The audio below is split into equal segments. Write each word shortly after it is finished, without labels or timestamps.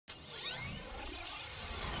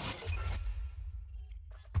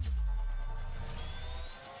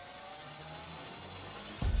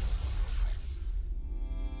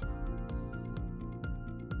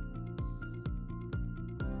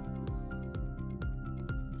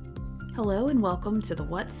Hello and welcome to the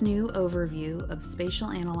What's New overview of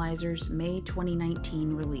SpatialAnalyzer's May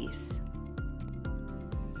 2019 release.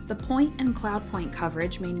 The point and cloud point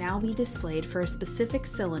coverage may now be displayed for a specific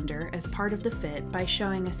cylinder as part of the fit by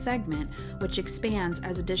showing a segment which expands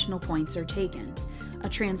as additional points are taken. A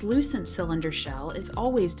translucent cylinder shell is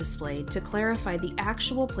always displayed to clarify the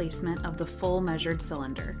actual placement of the full measured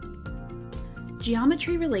cylinder.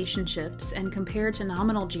 Geometry relationships and compared to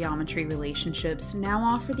nominal geometry relationships now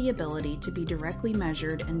offer the ability to be directly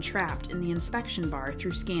measured and trapped in the inspection bar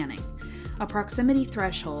through scanning. A proximity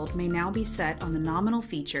threshold may now be set on the nominal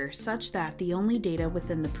feature such that the only data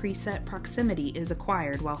within the preset proximity is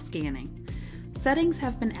acquired while scanning. Settings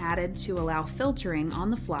have been added to allow filtering on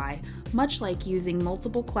the fly, much like using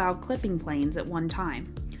multiple cloud clipping planes at one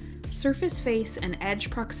time. Surface face and edge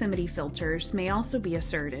proximity filters may also be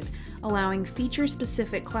asserted, allowing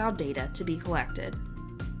feature-specific cloud data to be collected.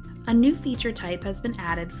 A new feature type has been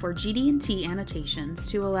added for GD&T annotations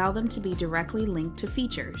to allow them to be directly linked to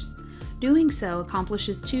features. Doing so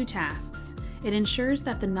accomplishes two tasks. It ensures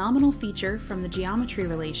that the nominal feature from the geometry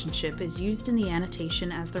relationship is used in the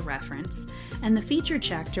annotation as the reference, and the feature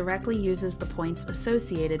check directly uses the points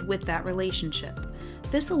associated with that relationship.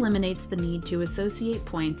 This eliminates the need to associate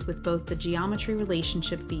points with both the geometry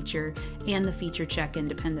relationship feature and the feature check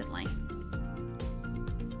independently.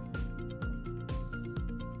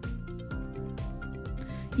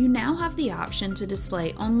 You now have the option to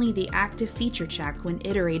display only the active feature check when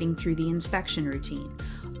iterating through the inspection routine.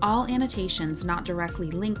 All annotations not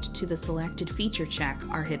directly linked to the selected feature check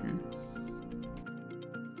are hidden.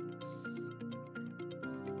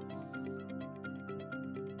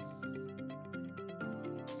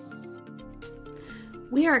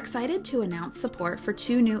 We are excited to announce support for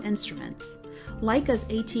two new instruments. Leica's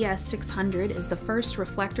ATS-600 is the first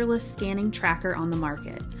reflectorless scanning tracker on the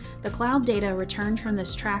market. The cloud data returned from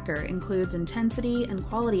this tracker includes intensity and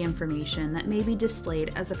quality information that may be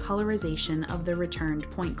displayed as a colorization of the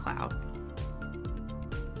returned point cloud.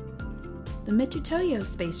 The Mitutoyo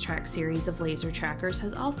Spacetrac series of laser trackers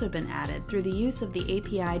has also been added through the use of the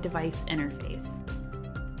API device interface.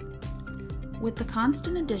 With the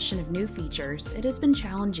constant addition of new features, it has been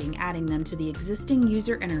challenging adding them to the existing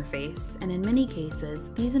user interface, and in many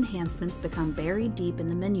cases, these enhancements become buried deep in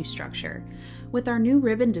the menu structure. With our new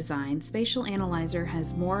ribbon design, SpatialAnalyzer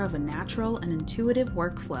has more of a natural and intuitive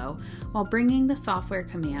workflow while bringing the software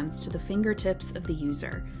commands to the fingertips of the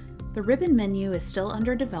user. The ribbon menu is still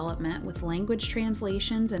under development with language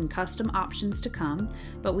translations and custom options to come,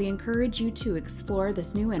 but we encourage you to explore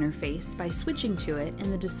this new interface by switching to it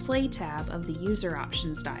in the Display tab of the User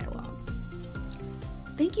Options dialog.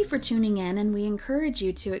 Thank you for tuning in, and we encourage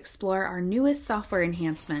you to explore our newest software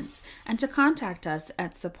enhancements and to contact us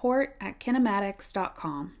at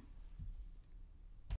support@kinematics.com.